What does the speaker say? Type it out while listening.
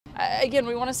Again,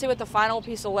 we want to see what the final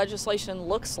piece of legislation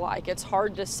looks like. It's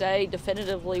hard to say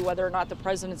definitively whether or not the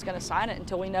president's going to sign it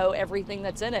until we know everything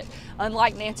that's in it.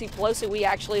 Unlike Nancy Pelosi, we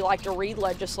actually like to read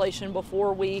legislation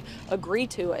before we agree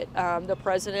to it. The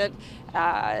president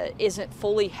isn't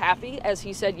fully happy, as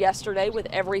he said yesterday, with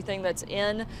everything that's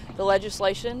in the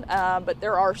legislation, but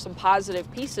there are some positive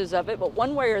pieces of it. But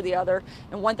one way or the other,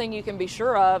 and one thing you can be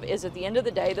sure of, is at the end of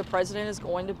the day, the president is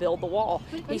going to build the wall.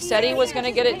 He said he was going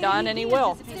to get it done, and he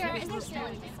will.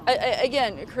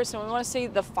 Again, Kristen, we want to see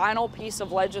the final piece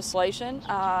of legislation,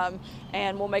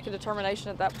 and we'll make a determination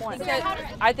at that point.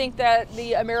 I think that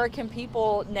the American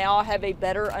people now have a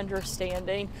better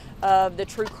understanding of the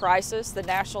true crisis, the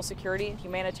national security and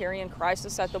humanitarian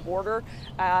crisis at the border,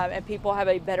 and people have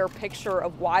a better picture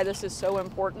of why this is so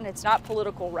important. It's not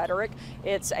political rhetoric.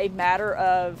 It's a matter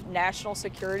of national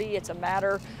security. It's a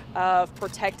matter of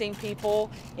protecting people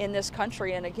in this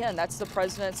country. And again, that's the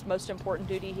president's most important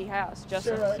duty he has.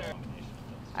 Justin?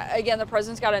 Again, the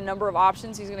president's got a number of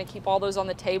options. He's going to keep all those on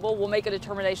the table. We'll make a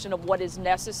determination of what is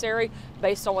necessary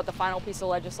based on what the final piece of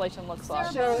legislation looks like.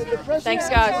 Thanks,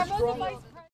 guys.